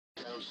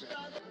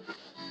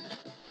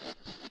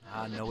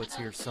I know it's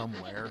here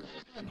somewhere.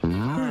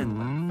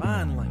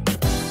 Finally.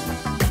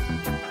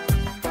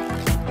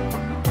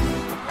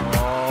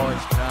 Oh,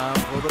 it's time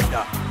for the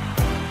doctor.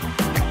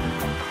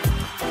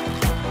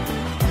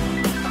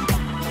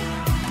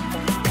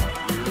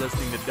 You're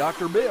listening to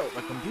Dr. Bill,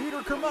 the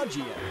computer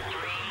curmudgeon.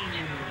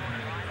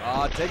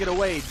 Take it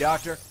away,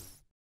 doctor.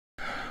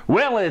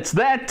 Well, it's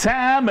that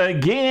time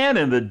again,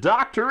 and the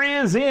doctor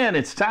is in.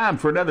 It's time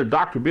for another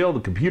Dr. Bill,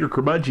 the Computer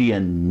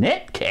Curmudgeon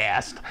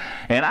netcast,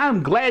 and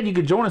I'm glad you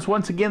could join us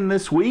once again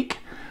this week.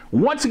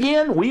 Once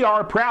again, we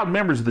are proud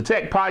members of the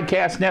Tech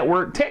Podcast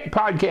Network,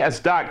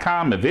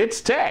 techpodcast.com. If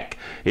it's tech,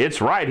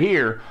 it's right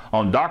here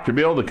on Dr.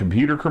 Bill, the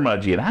Computer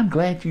Curmudgeon. I'm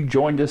glad you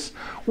joined us.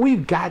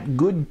 We've got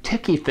good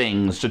techie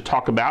things to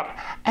talk about,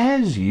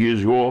 as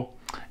usual.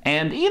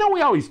 And, you know,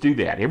 we always do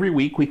that. Every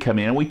week we come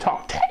in and we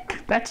talk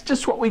tech. That's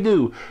just what we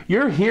do.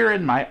 You're here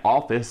in my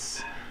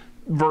office,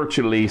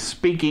 virtually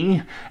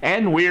speaking,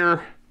 and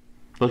we're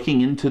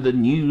looking into the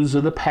news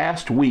of the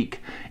past week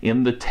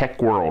in the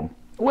tech world.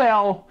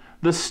 Well,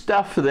 the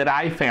stuff that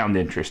I found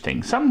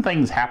interesting. Some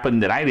things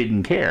happened that I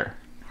didn't care.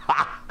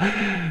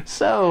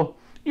 So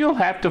you'll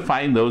have to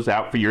find those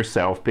out for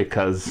yourself,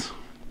 because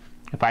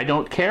if I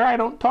don't care, I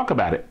don't talk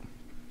about it.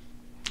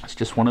 It's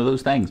just one of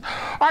those things.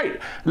 All right,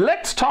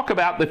 let's talk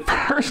about the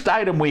first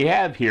item we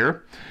have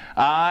here.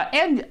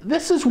 And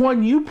this is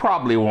one you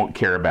probably won't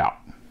care about.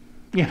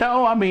 You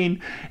know, I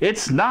mean,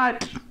 it's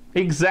not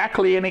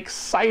exactly an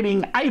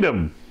exciting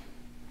item.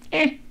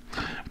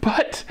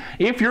 But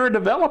if you're a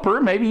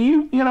developer, maybe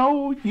you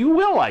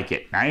will like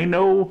it. I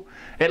know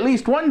at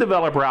least one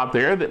developer out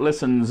there that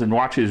listens and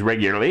watches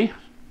regularly.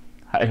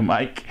 Hi,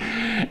 Mike.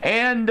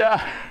 And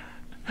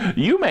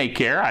you may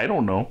care, I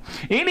don't know.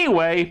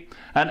 Anyway,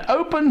 an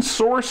open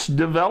source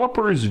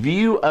developer's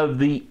view of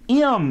the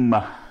M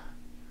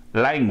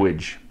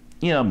language.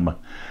 M,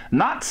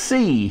 not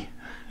C.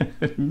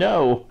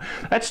 No,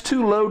 that's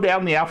too low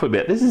down the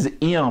alphabet. This is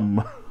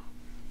M.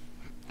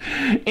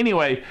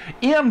 Anyway,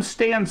 M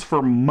stands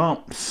for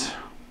MUMPS.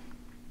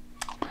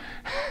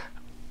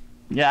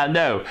 Yeah,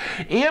 no.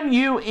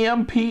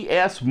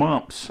 MUMPS,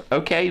 MUMPS.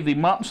 Okay, the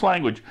MUMPS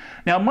language.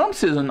 Now,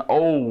 MUMPS is an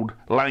old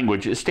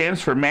language. It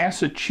stands for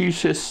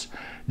Massachusetts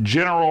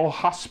General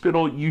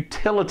Hospital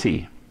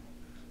Utility.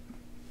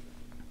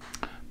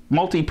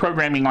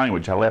 Multi-programming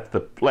language. I left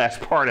the last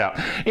part out.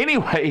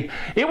 Anyway,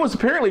 it was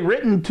apparently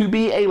written to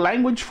be a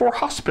language for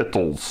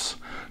hospitals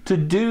to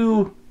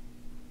do,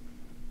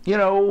 you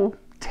know,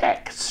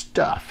 tech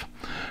stuff.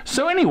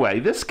 So anyway,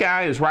 this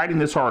guy is writing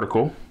this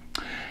article,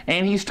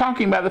 and he's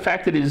talking about the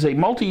fact that it is a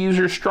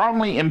multi-user,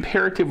 strongly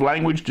imperative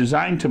language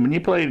designed to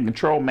manipulate and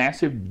control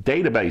massive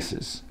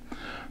databases.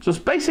 So it's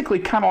basically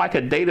kind of like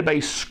a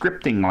database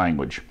scripting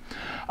language.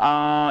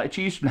 It's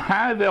used in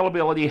high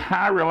availability,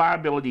 high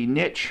reliability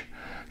niche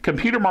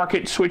computer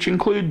markets, which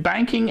include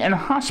banking and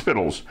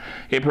hospitals.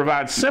 It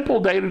provides simple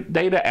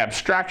data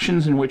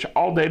abstractions in which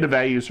all data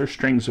values are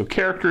strings of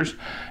characters,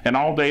 and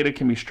all data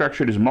can be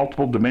structured as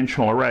multiple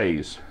dimensional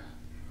arrays.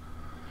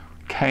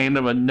 Kind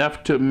of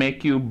enough to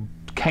make you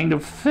kind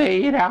of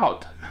fade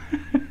out.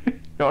 You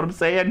know what I'm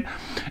saying?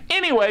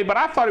 Anyway, but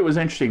I thought it was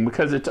interesting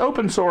because it's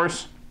open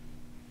source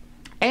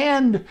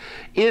and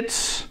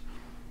it's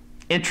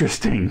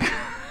interesting.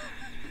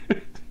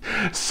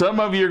 Some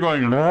of you are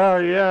going, oh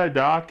yeah,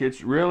 Doc,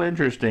 it's real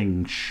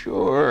interesting.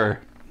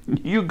 Sure,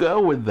 you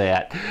go with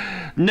that.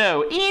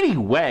 No,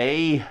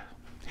 anyway,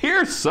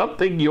 here's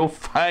something you'll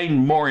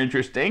find more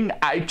interesting,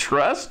 I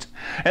trust,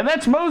 and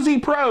that's Mozy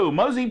Pro.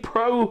 Mozy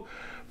Pro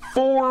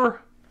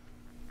for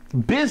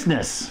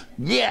business.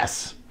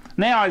 Yes.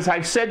 Now, as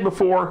I've said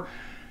before,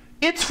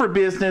 it's for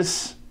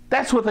business.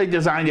 That's what they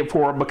designed it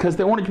for, because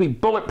they want it to be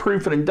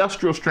bulletproof and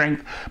industrial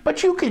strength,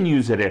 but you can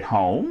use it at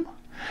home.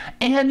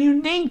 And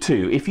you need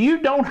to. If you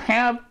don't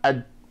have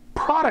a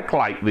product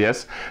like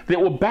this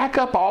that will back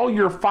up all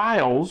your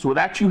files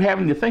without you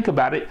having to think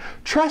about it,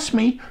 trust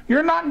me,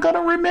 you're not going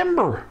to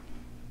remember.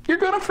 You're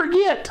going to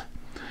forget.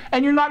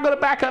 And you're not going to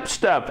back up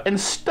stuff. And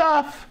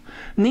stuff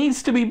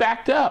needs to be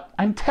backed up.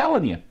 I'm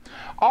telling you.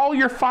 All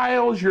your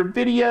files, your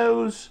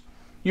videos,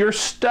 your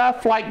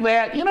stuff like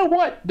that. You know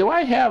what?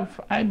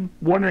 I'm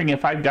wondering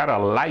if I've got a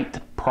light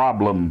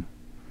problem.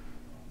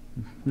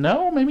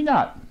 No, maybe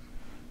not.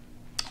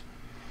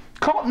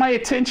 Caught my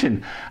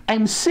attention.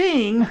 I'm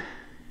seeing,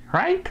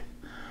 right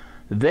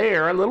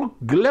there, a little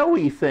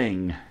glowy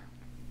thing.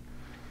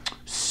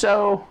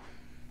 So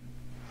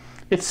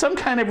it's some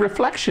kind of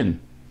reflection.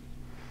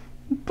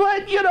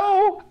 But, you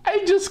know,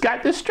 I just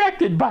got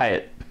distracted by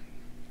it.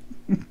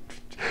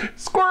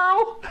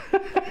 Squirrel!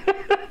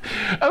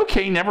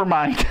 Okay, never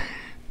mind.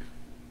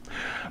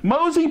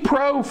 Mozy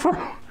Pro for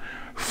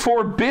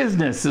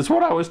business is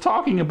what I was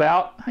talking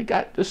about. I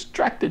got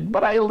distracted,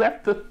 but I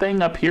left the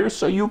thing up here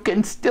so you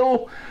can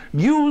still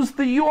use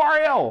the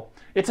URL.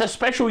 It's a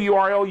special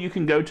URL you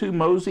can go to,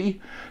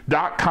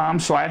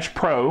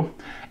 mozy.com/pro,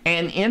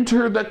 and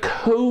enter the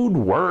code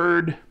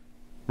word.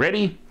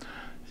 Ready?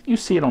 You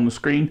see it on the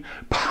screen.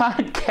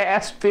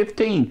 Podcast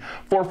 15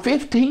 for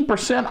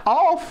 15%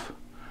 off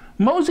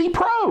Mozy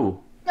Pro.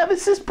 Now,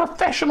 this is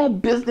professional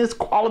business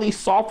quality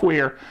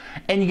software,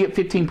 and you get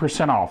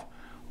 15% off.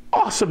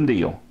 Awesome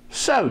deal.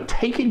 So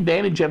take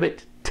advantage of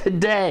it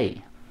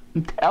today.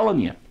 I'm telling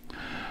you.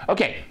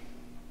 Okay,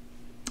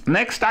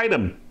 next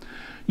item.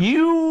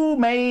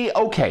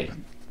 Okay,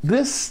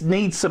 this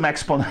needs some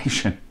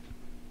explanation.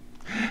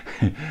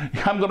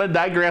 I'm going to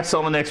digress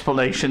on an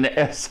explanation,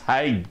 as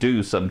I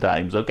do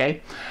sometimes,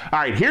 okay? All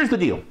right, here's the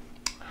deal.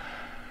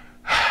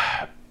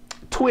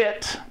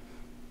 Twit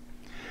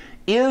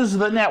is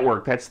the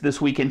network, that's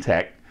This Week in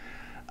Tech,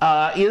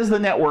 is the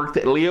network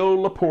that Leo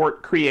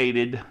Laporte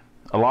created,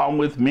 along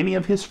with many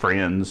of his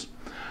friends,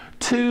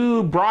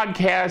 to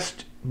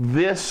broadcast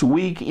This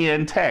Week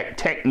in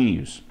Tech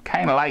news,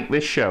 kind of like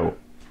this show,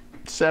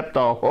 except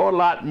a whole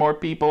lot more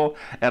people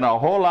and a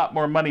whole lot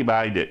more money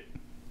behind it.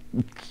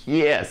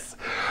 Yes.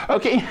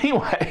 Okay,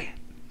 anyway,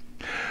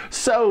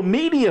 so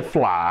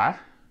MediaFly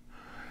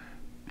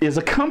is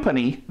a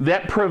company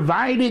that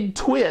provided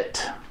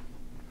Twit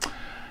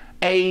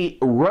a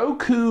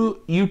Roku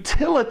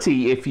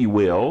utility, if you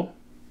will,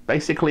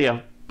 basically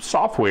a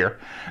software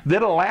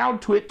that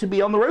allowed Twit to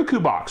be on the Roku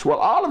box. Well,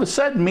 all of a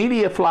sudden,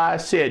 MediaFly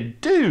said,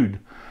 dude,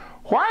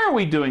 why are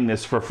we doing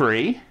this for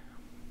free?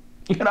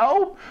 You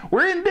know,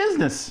 we're in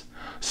business.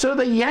 So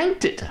they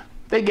yanked it.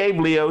 They gave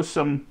Leo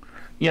some,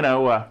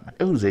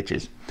 ooze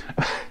itches.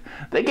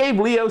 They gave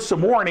Leo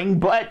some warning,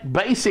 but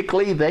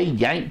basically they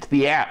yanked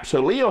the app.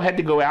 So Leo had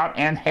to go out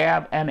and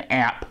have an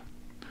app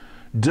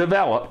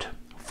developed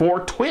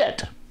for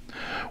Twit.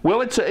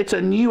 Well, it's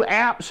a new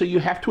app, so you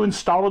have to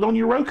install it on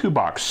your Roku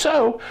box.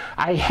 So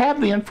I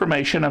have the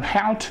information of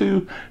how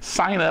to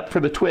sign up for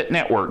the Twit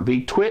network,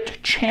 the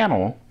Twit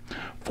channel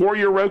for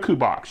your Roku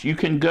box. You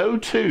can go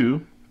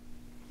to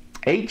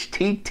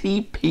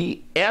https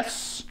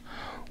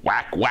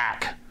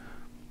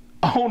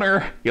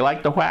owner, you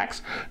like the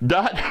whacks,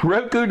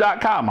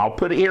 .roku.com. I'll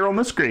put it here on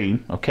the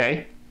screen,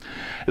 okay?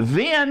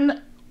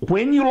 Then,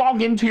 when you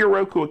log into your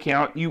Roku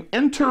account, you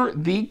enter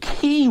the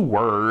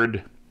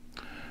keyword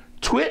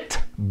Twit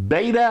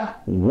Beta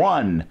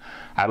 1.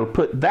 I'll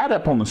put that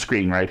up on the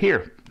screen right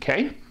here,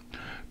 okay?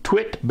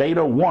 Twit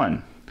Beta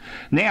 1.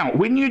 Now,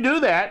 when you do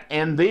that,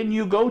 and then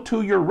you go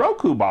to your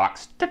Roku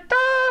box,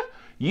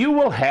 you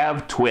will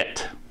have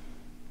Twit.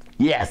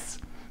 Yes,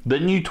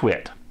 the new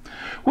Twit,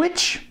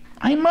 which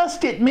I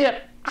must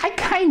admit I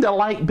kind of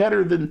like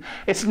better than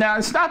it's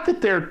not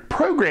that their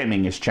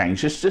programming has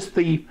changed. It's just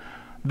the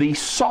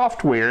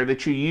software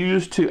that you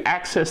use to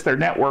access their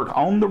network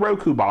on the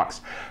Roku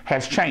box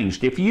has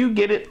changed. If you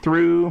get it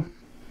through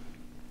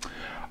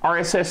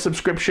RSS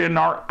subscription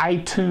or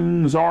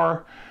iTunes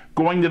or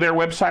going to their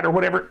website or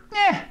whatever,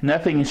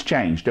 nothing has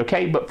changed,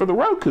 okay? But for the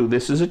Roku,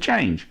 this is a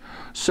change.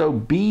 So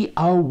be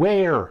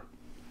aware.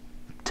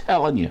 I'm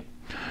telling you.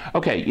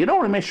 Okay, you don't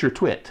want to miss your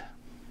Twit.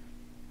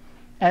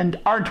 And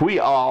aren't we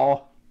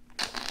all?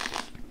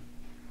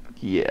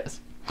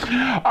 Yes.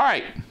 All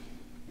right.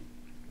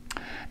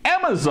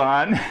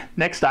 Amazon,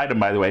 next item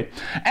by the way,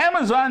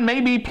 Amazon may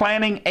be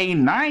planning a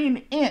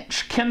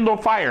 9-inch Kindle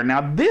Fire.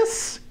 Now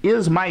this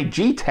is my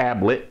G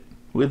tablet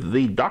with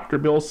the Dr.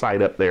 Bill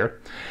site up there.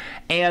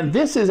 And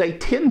this is a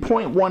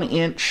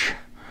 10.1-inch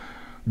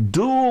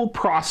dual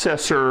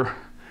processor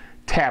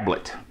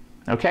tablet,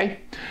 okay?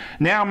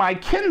 Now my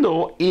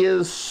Kindle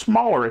is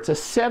smaller. It's a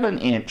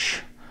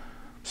 7-inch,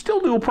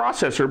 still dual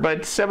processor,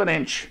 but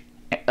 7-inch,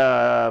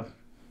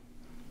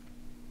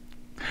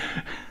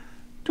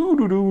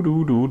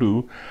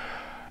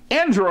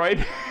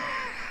 Android.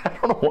 I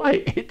don't know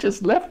why, it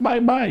just left my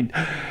mind.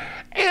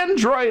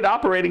 Android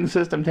operating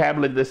system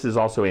tablet. This is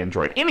also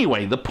Android.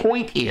 Anyway, the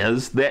point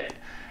is that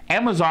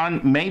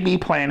Amazon may be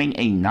planning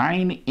a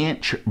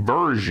 9-inch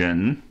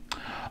version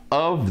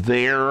of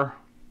their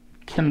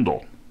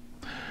Kindle.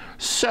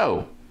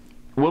 So,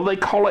 will they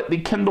call it the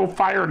Kindle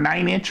Fire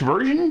 9-inch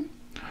version?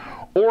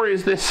 Or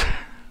is this...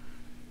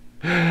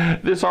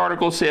 This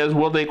article says,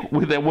 will they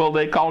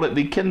call it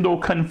the Kindle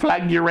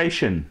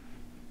configuration?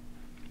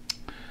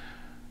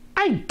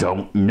 I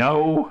don't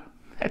know.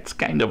 That's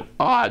kind of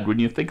odd when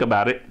you think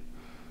about it.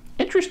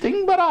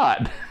 Interesting, but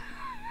odd.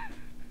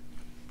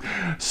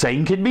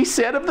 Same could be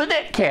said of the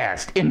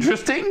Netcast.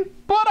 Interesting,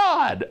 but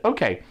odd.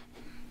 Okay,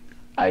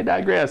 I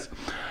digress.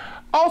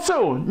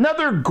 Also,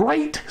 another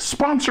great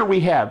sponsor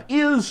we have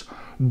is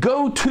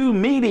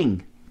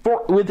GoToMeeting.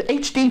 With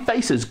HD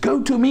Faces,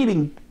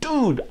 GoToMeeting.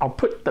 Dude, I'll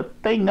put the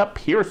thing up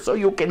here so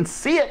you can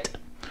see it.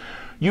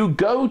 You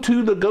go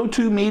to the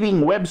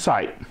GoToMeeting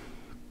website.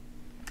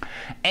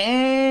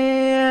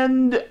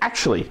 And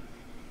actually,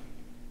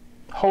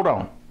 hold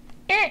on.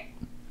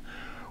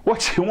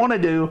 What you want to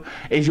do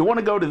is you want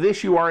to go to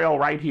this URL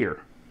right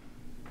here.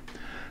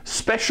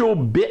 Special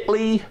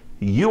bit.ly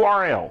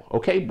URL,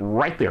 okay,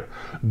 right there.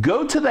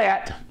 Go to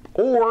that,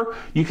 or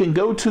you can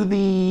go to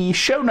the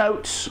show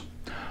notes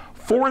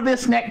for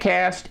this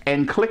netcast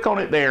and click on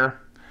it there.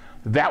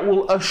 That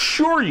will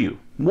assure you,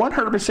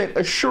 100%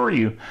 assure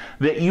you,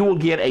 that you will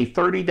get a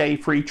 30-day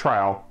free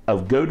trial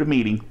of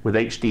GoToMeeting with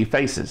HD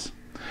Faces.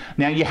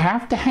 Now you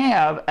have to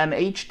have an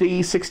HD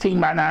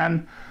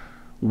 16:9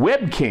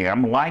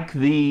 webcam like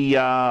the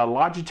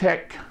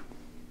Logitech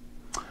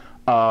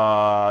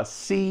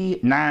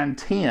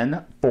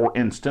C910, for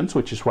instance,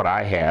 which is what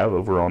I have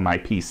over on my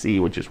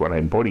PC, which is what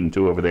I'm pointing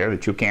to over there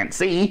that you can't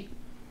see.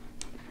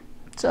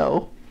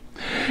 So,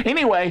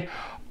 anyway,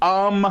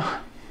 so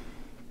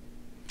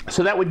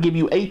that would give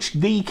you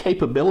HD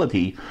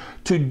capability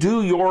to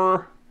do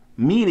your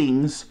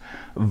meetings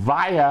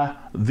via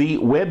the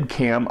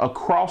webcam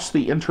across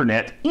the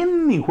internet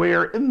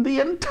anywhere in the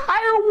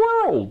entire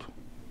world.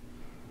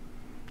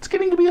 It's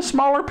getting to be a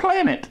smaller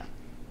planet.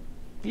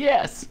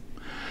 Yes.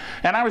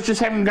 And I was just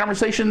having a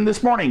conversation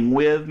this morning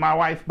with my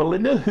wife,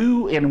 Belinda,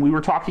 and we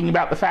were talking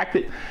about the fact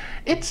that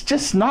it's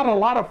just not a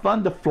lot of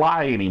fun to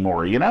fly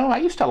anymore. You know, I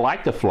used to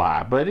like to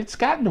fly, but it's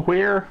gotten to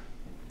where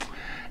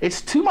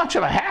it's too much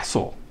of a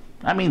hassle.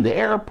 I mean, the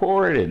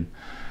airport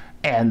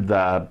and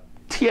the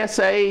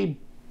TSA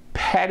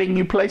patting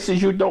you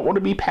places you don't want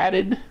to be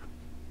patted.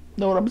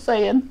 Know what I'm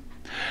saying?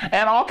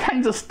 And all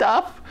kinds of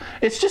stuff.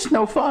 It's just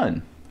no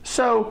fun.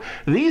 So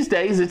these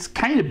days, it's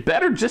kind of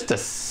better just to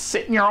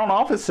sit in your own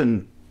office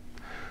and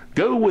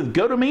go with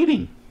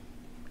GoToMeeting.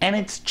 And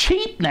it's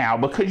cheap now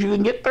because you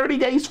can get 30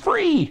 days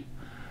free.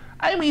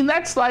 I mean,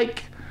 that's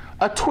like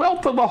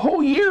 1/12 of a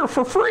whole year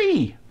for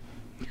free.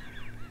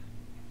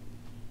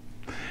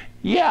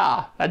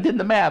 Yeah, I did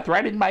the math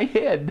right in my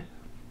head.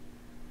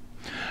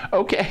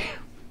 Okay,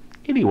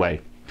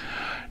 anyway.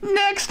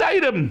 Next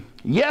item.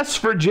 Yes,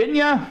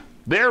 Virginia,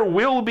 there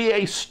will be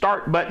a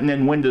start button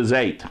in Windows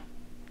 8.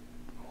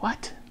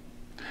 What?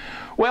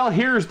 Well,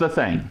 here's the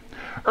thing.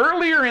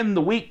 Earlier in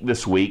the week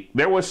this week,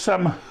 there was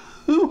some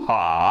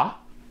hoo-ha.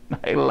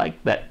 I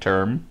like that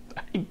term.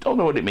 I don't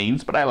know what it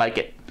means, but I like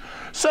it.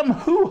 Some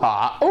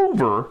hoo-ha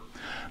over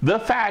the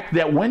fact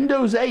that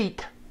Windows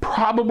 8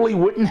 probably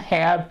wouldn't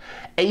have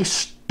a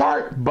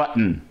start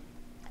button,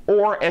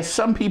 or as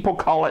some people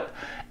call it,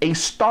 a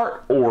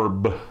start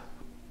orb.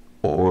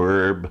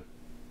 Orb.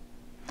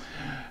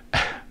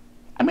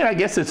 I mean, I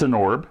guess it's an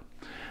orb.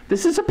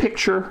 This is a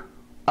picture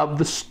of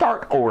the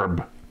start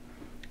orb.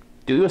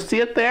 Do you see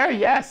it there?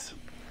 Yes.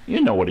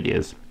 You know what it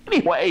is.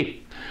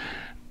 Anyway,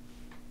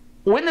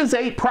 Windows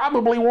 8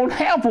 probably won't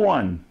have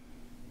one,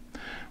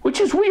 which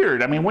is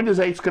weird. I mean, Windows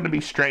 8 is going to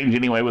be strange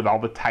anyway with all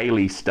the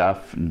tile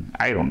stuff, and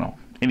I don't know.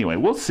 Anyway,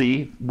 we'll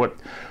see.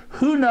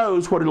 Who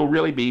knows what it'll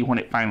really be when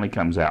it finally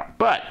comes out.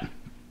 But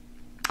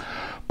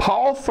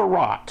Paul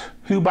Thurrott,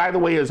 who, by the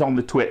way, is on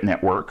the Twit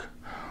network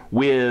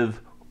with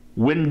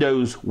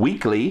Windows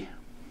Weekly.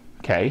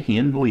 Okay, he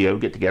and Leo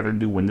get together and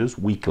do Windows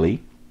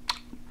Weekly.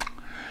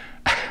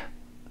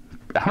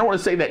 I don't want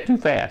to say that too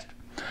fast.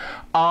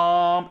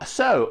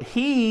 So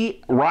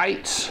he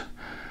writes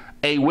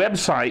a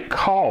website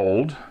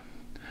called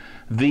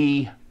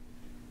the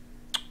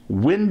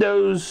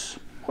Windows,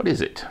 what is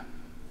it?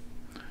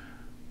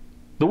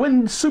 The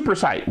Win Super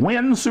Site.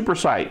 Win Super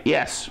Site,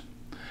 yes.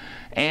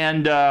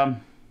 And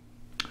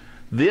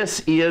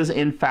this is,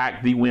 in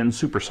fact, the Win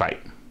Super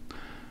Site.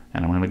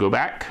 And I'm going to go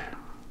back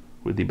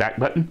with the back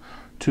button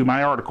to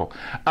my article.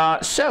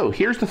 So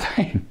here's the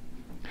thing.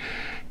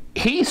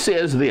 He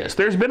says this: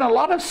 there's been a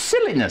lot of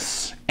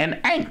silliness and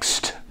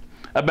angst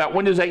about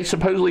Windows 8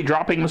 supposedly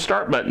dropping the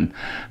start button.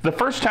 The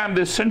first time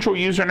this central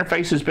user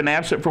interface has been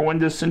absent for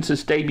Windows since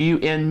its debut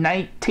in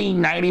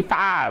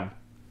 1995.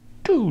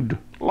 Dude,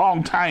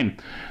 long time.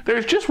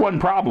 There's just one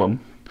problem.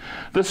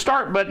 The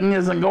start button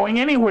isn't going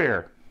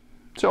anywhere.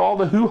 So all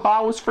the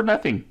hoo-ha was for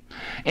nothing.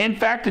 In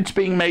fact, it's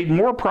being made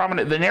more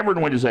prominent than ever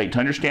in Windows 8. To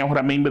understand what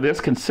I mean by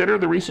this, consider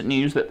the recent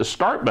news that the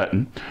start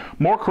button,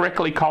 more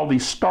correctly called the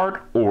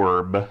start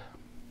orb,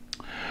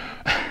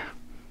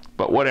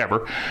 but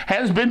whatever,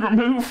 has been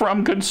removed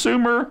from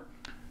consumer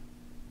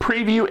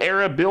preview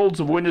era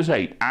builds of Windows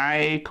 8.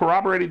 I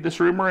corroborated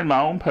this rumor in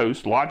my own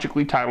post,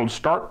 logically titled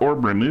Start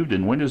Orb Removed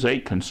in Windows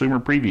 8 Consumer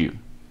Preview.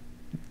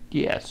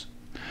 Yes.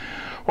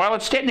 While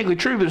it's technically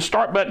true that a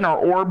start button or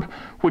orb,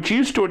 which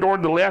used to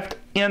adorn the left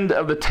end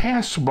of the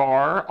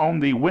taskbar on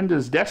the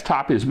Windows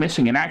desktop, is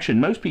missing in action,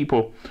 most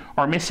people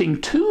are missing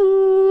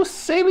two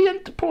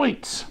salient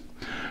points.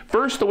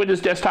 First, the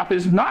Windows desktop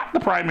is not the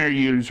primary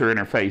user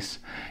interface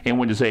in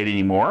Windows 8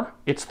 anymore.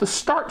 It's the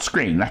start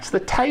screen. That's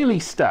the tile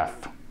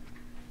stuff.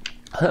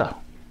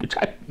 Which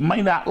I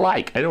may not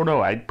like. I don't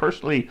know. I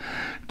personally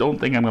don't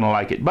think I'm going to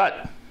like it,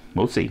 but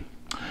we'll see.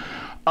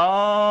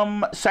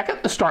 Second,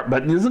 the start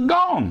button isn't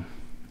gone.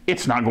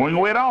 It's not going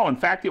away at all. In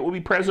fact, it will be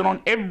present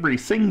on every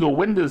single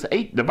Windows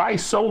 8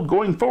 device sold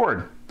going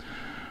forward.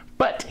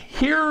 But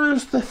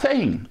here's the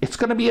thing. It's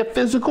going to be a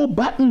physical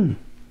button.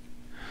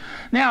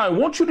 Now, I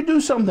want you to do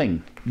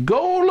something.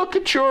 Go look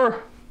at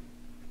your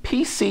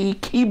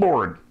PC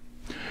keyboard.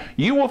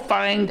 You will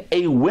find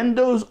a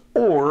Windows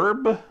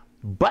orb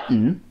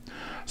button,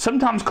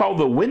 sometimes called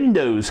the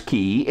Windows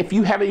key, if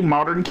you have a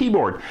modern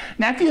keyboard.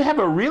 Now, if you have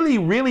a really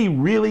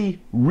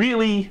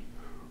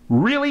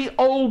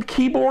old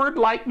keyboard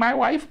like my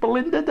wife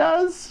Belinda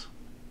does,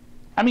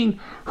 I mean,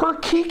 her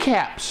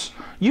keycaps,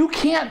 you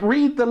can't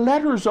read the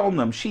letters on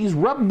them. She's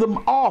rubbed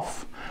them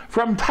off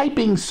from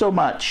typing so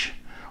much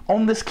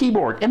on this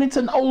keyboard, and it's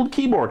an old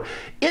keyboard.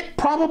 It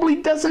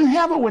probably doesn't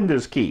have a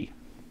Windows key.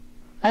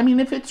 I mean,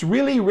 if it's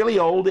really, really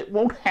old, it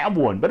won't have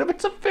one. But if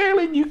it's a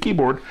fairly new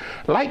keyboard,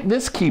 like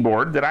this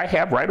keyboard that I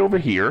have right over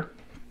here,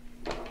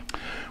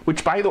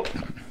 which by the way,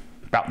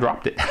 about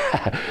dropped it,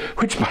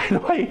 which by the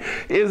way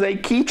is a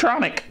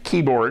Keytronic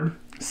keyboard.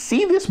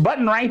 See this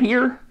button right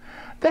here?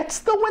 That's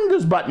the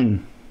Windows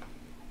button.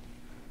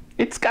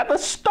 It's got the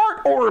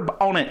Start orb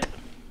on it.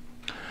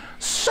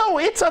 So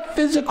it's a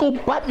physical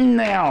button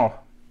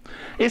now.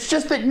 It's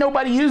just that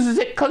nobody uses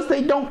it because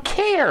they don't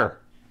care.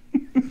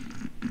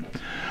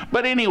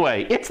 But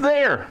anyway, it's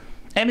there.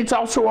 And it's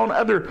also on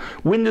other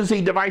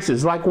Windowsy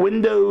devices, like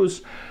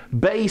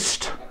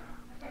Windows-based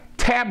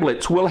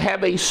tablets will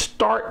have a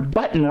Start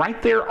button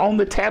right there on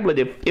the tablet.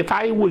 If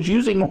I was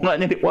using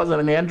one and it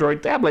wasn't an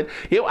Android tablet,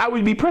 I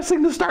would be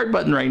pressing the Start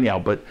button right now,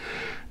 but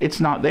it's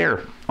not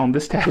there on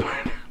this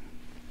tablet.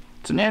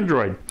 It's an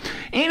Android.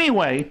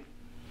 Anyway,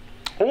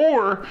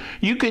 or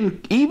you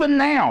can, even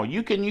now,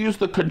 you can use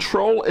the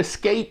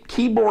Control-Escape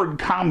keyboard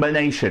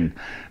combination.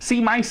 See,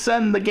 my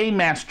son, the Game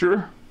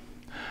Master,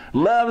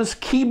 loves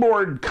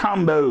keyboard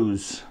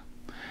combos.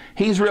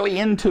 He's really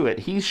into it.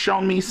 He's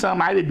shown me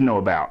some I didn't know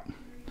about.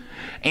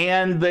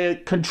 And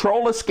the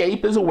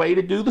Control-Escape is a way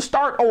to do the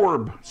Start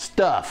orb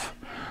stuff.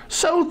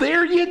 So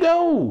there you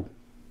go.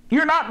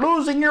 You're not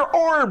losing your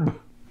orb.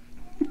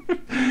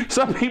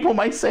 Some people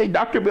might say,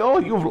 Dr.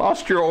 Bill, you've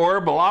lost your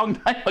orb a long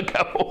time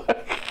ago.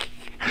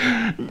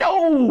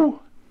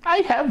 No, I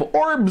have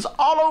orbs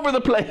all over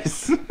the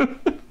place.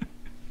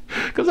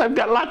 Because I've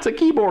got lots of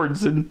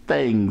keyboards and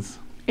things.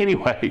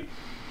 Anyway.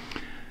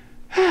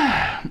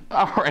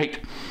 All right.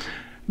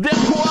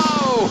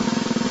 Whoa!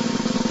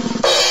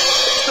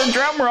 The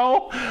drum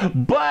roll.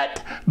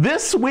 But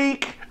this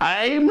week,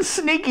 I'm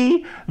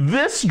sneaky.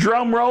 This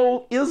drum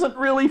roll isn't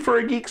really for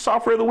a Geek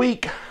Software of the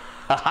Week.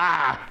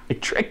 Haha, I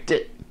tricked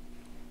it.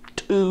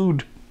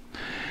 Dude.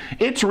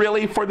 It's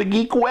really for the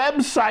Geek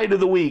Website of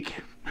the Week.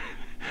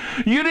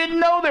 You didn't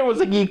know there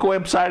was a Geek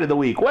Website of the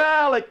Week.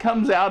 Well, it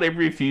comes out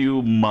every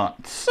few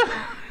months.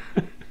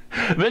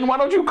 Then why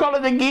don't you call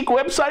it the Geek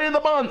Website of the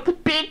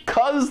Month?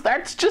 Because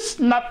that's just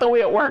not the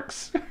way it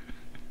works.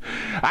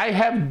 I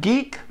have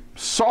Geek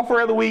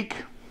Software of the Week,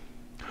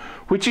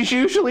 which is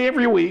usually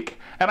every week.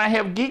 And I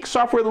have Geek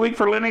Software of the Week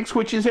for Linux,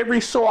 which is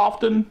every so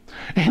often.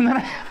 And then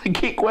I have the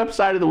Geek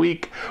Website of the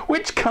Week,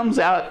 which comes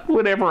out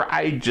whenever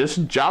I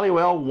just jolly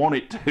well want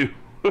it to.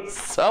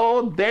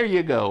 So there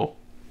you go.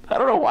 I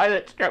don't know why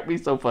that struck me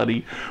so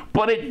funny,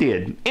 but it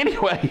did.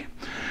 Anyway,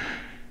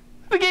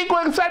 the Geek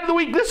Website of the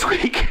Week this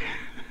week,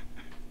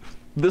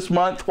 this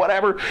month,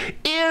 whatever,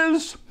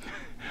 is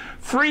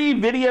free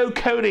video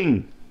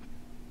coding.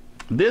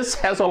 This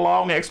has a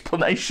long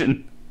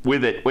explanation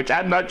with it, which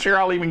I'm not sure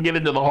I'll even get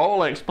into the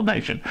whole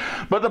explanation.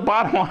 But the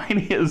bottom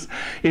line is,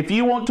 if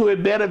you want to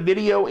embed a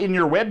video in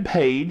your web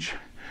page,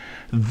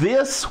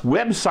 this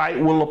website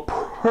will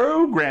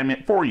program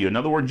it for you. In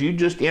other words, you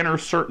just enter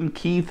certain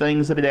key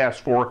things that it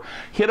asks for,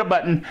 hit a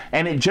button,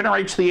 and it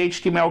generates the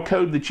HTML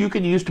code that you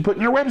can use to put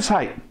in your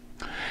website.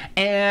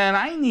 And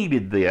I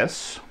needed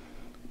this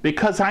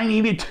because I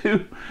needed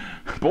to,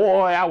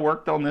 boy, I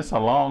worked on this a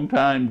long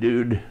time,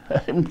 dude.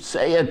 I'm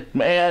saying,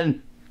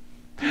 man,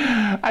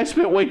 I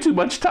spent way too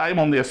much time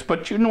on this,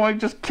 but you know, I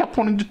just kept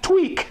wanting to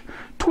tweak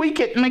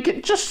it, make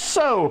it just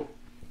so.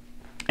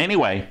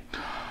 Anyway,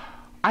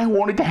 I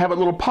wanted to have a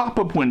little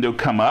pop-up window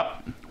come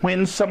up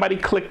when somebody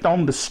clicked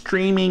on the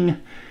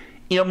streaming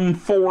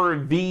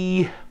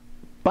M4V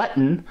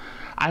button.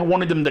 I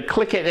wanted them to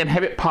click it and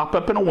have it pop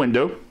up in a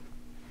window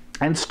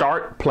and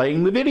start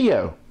playing the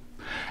video.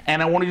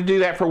 And I wanted to do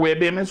that for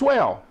WebM as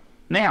well.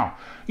 Now,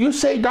 you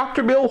say,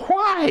 Dr. Bill,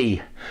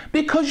 why?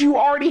 Because you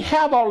already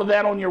have all of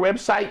that on your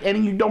website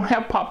and you don't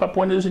have pop-up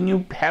windows and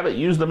you haven't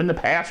used them in the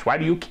past. Why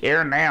do you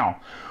care now?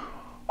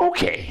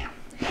 Okay,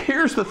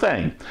 here's the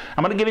thing.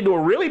 I'm going to get into a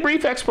really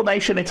brief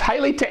explanation. It's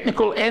highly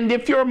technical, and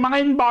if your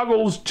mind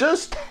boggles,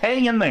 just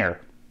hang in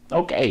there.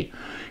 Okay,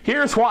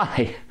 here's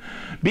why.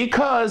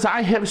 Because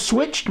I have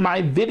switched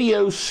my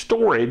video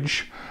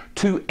storage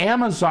to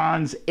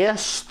Amazon's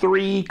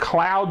S3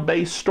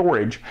 cloud-based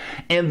storage,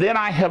 and then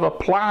I have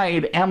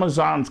applied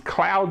Amazon's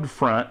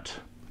CloudFront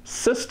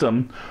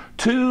system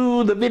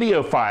to the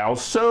video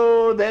files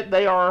so that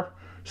they are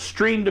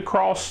streamed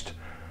across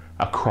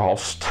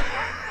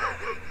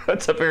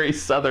that's a very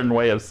southern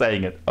way of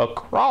saying it,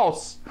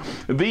 across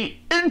the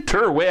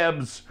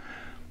interwebs.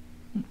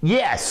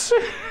 Yes.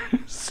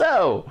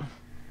 So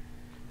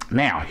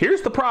now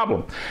here's the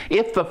problem.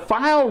 If the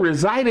file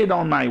resided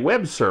on my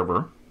web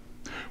server,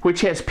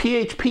 which has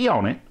PHP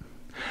on it,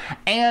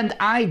 and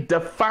I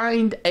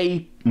defined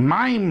a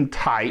MIME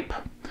type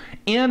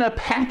in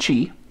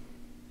Apache,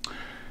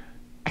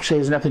 actually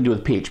it has nothing to do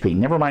with PHP.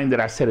 Never mind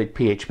that I said it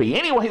PHP.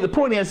 Anyway, the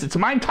point is, it's a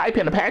MIME type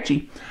in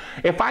Apache.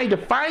 If I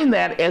define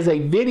that as a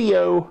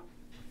video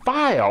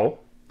file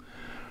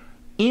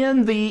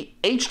in the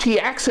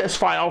htaccess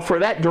file for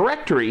that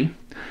directory,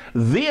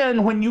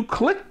 then when you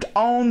clicked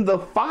on the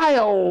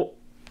file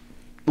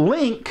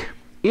link,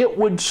 it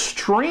would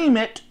stream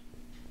it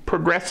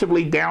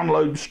progressively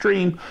download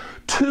stream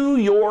to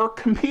your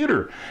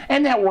computer,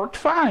 and that worked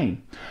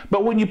fine.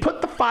 But when you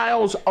put the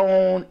files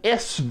on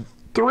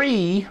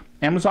S3,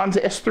 Amazon's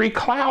S3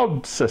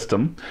 cloud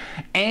system,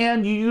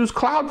 and you use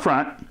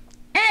CloudFront,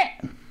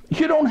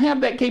 you don't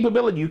have that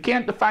capability. You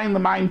can't define the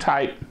MIME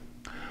type.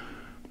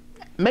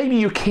 Maybe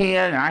you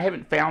can. I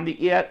haven't found it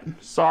yet.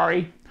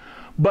 Sorry.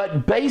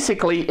 But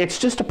basically, it's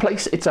just a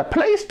place. It's a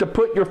place to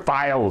put your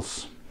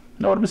files.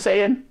 Know what I'm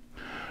saying?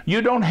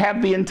 You don't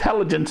have the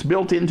intelligence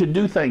built in to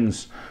do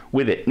things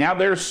with it. Now,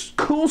 there's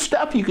cool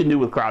stuff you can do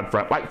with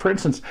CloudFront. Like, for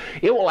instance,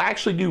 it will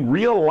actually do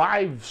real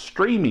live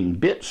streaming,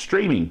 bit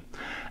streaming.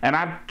 And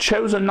I've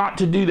chosen not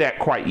to do that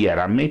quite yet.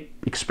 I may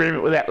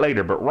experiment with that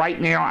later. But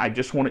right now, I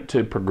just want it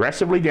to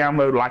progressively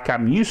download like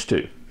I'm used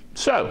to.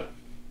 So,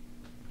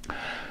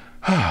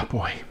 oh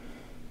boy.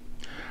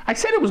 I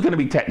said it was going to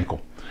be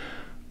technical.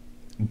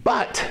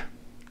 But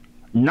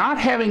not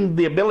having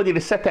the ability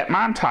to set that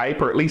MIME type,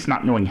 or at least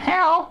not knowing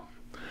how,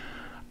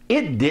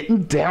 it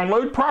didn't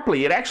download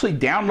properly. It actually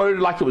downloaded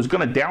like it was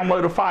going to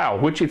download a file,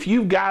 which if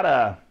you've got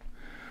a,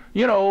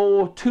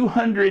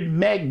 200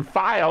 meg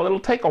file, it'll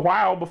take a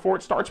while before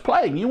it starts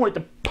playing. You want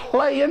it to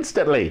play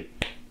instantly.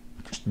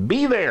 Just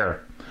be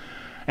there.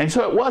 And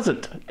so it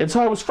wasn't. And so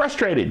I was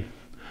frustrated.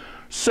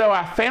 So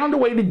I found a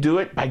way to do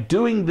it by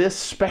doing this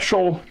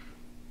special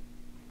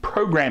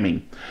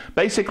programming.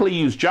 Basically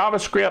use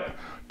JavaScript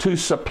to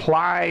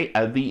supply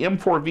the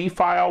M4V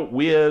file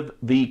with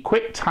the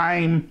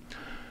QuickTime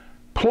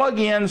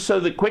plugin so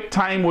that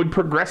QuickTime would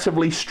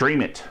progressively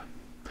stream it.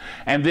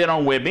 And then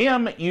on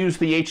WebM, use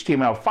the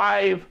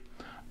HTML5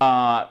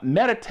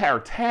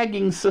 meta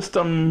tagging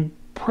system,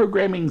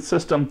 programming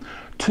system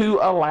to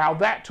allow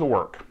that to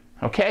work.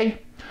 Okay?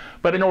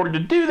 But in order to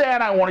do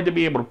that, I wanted to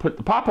be able to put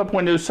the pop-up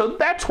windows, so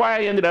that's why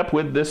I ended up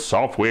with this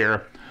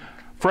software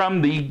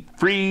from the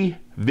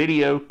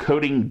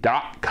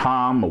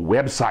freevideocoding.com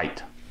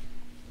website.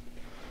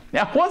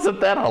 Now, wasn't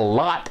that a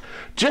lot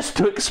just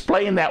to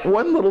explain that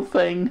one little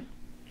thing?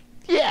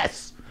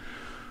 Yes.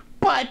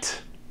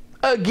 But,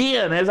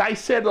 again, as I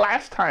said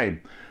last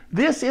time,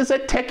 this is a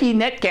techie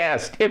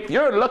netcast. If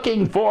you're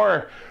looking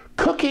for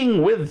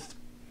cooking with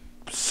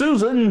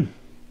Susan,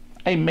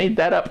 I made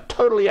that up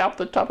totally off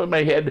the top of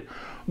my head,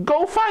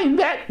 go find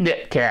that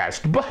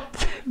netcast.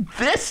 But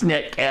this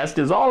netcast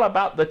is all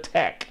about the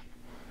tech.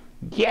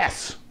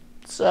 Yes.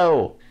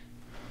 So,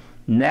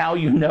 now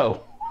you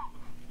know.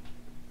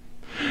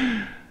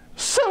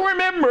 So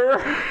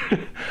remember,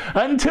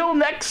 until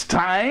next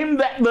time,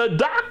 that the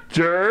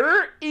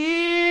doctor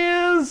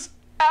is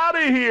out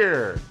of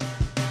here.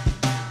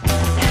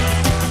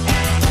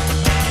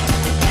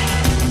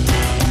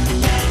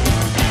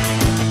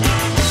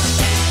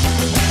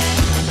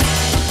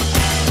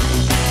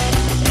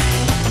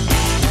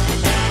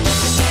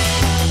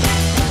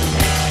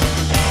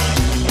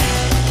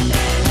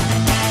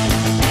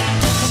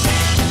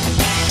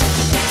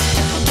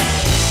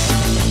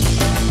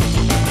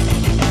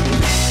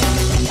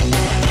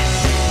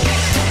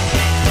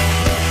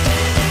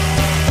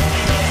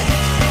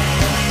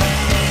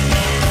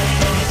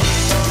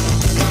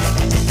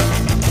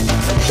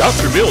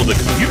 Dr. Bill, the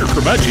Computer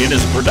Curmudgeon,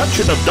 is a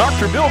production of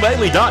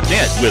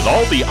drbillbailey.net with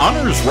all the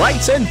honors,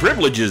 rights, and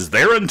privileges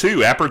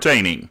thereunto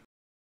appertaining.